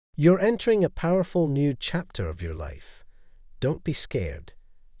You're entering a powerful new chapter of your life. Don't be scared.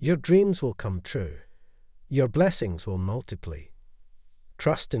 Your dreams will come true. Your blessings will multiply.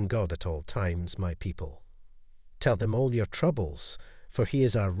 Trust in God at all times, my people. Tell them all your troubles, for He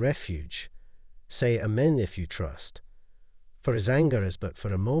is our refuge. Say Amen if you trust. For His anger is but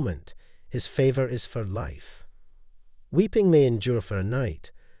for a moment, His favor is for life. Weeping may endure for a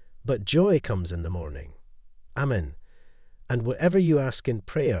night, but joy comes in the morning. Amen. And whatever you ask in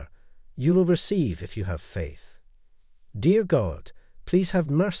prayer, you will receive if you have faith. Dear God, please have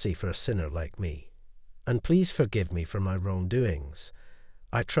mercy for a sinner like me, and please forgive me for my wrongdoings.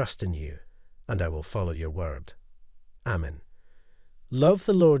 I trust in you, and I will follow your word. Amen. Love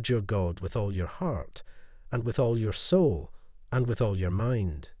the Lord your God with all your heart, and with all your soul, and with all your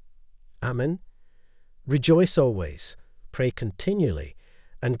mind. Amen. Rejoice always, pray continually,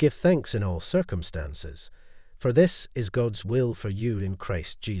 and give thanks in all circumstances, for this is God's will for you in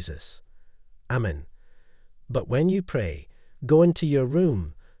Christ Jesus. Amen. But when you pray, go into your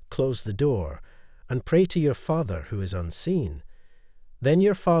room, close the door, and pray to your Father who is unseen. Then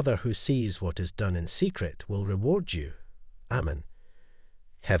your Father who sees what is done in secret will reward you. Amen.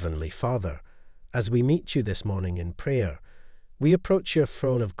 Heavenly Father, as we meet you this morning in prayer, we approach your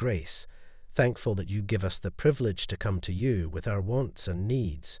throne of grace, thankful that you give us the privilege to come to you with our wants and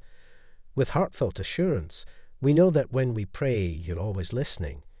needs. With heartfelt assurance, we know that when we pray, you're always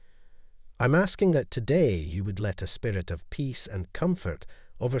listening. I'm asking that today you would let a spirit of peace and comfort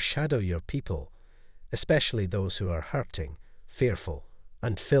overshadow your people, especially those who are hurting, fearful,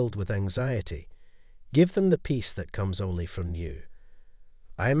 and filled with anxiety. Give them the peace that comes only from you.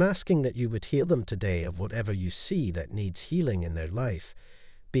 I am asking that you would heal them today of whatever you see that needs healing in their life,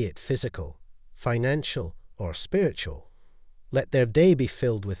 be it physical, financial, or spiritual. Let their day be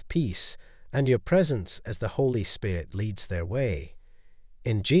filled with peace and your presence as the Holy Spirit leads their way.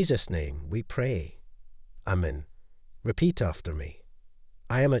 In Jesus' name we pray. Amen. Repeat after me.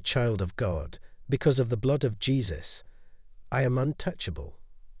 I am a child of God because of the blood of Jesus. I am untouchable.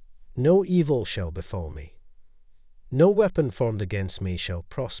 No evil shall befall me. No weapon formed against me shall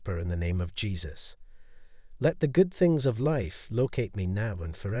prosper in the name of Jesus. Let the good things of life locate me now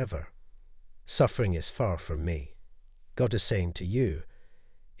and forever. Suffering is far from me. God is saying to you,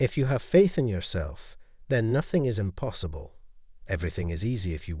 if you have faith in yourself, then nothing is impossible. Everything is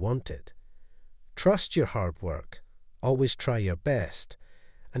easy if you want it. Trust your hard work, always try your best,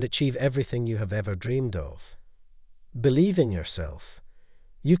 and achieve everything you have ever dreamed of. Believe in yourself.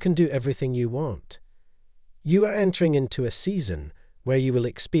 You can do everything you want. You are entering into a season where you will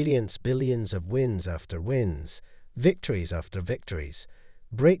experience billions of wins after wins, victories after victories,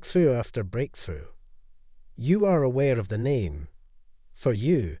 breakthrough after breakthrough. You are aware of the name. For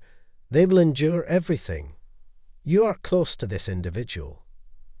you, they will endure everything. You are close to this individual.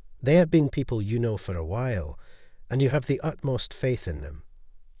 They have been people you know for a while, and you have the utmost faith in them.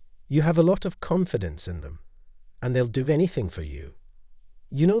 You have a lot of confidence in them, and they'll do anything for you.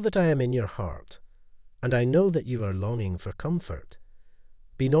 You know that I am in your heart, and I know that you are longing for comfort.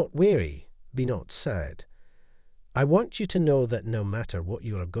 Be not weary, be not sad. I want you to know that no matter what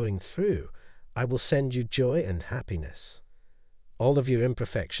you are going through, I will send you joy and happiness. All of your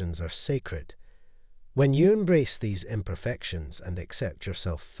imperfections are sacred. When you embrace these imperfections and accept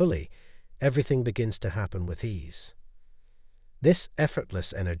yourself fully, everything begins to happen with ease. This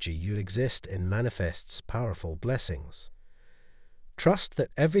effortless energy you exist in manifests powerful blessings. Trust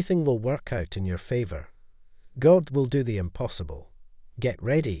that everything will work out in your favor. God will do the impossible. Get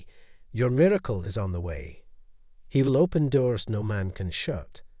ready. Your miracle is on the way. He will open doors no man can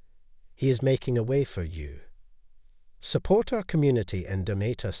shut. He is making a way for you. Support our community and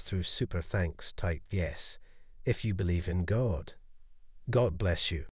donate us through Super Thanks. Type yes if you believe in God. God bless you.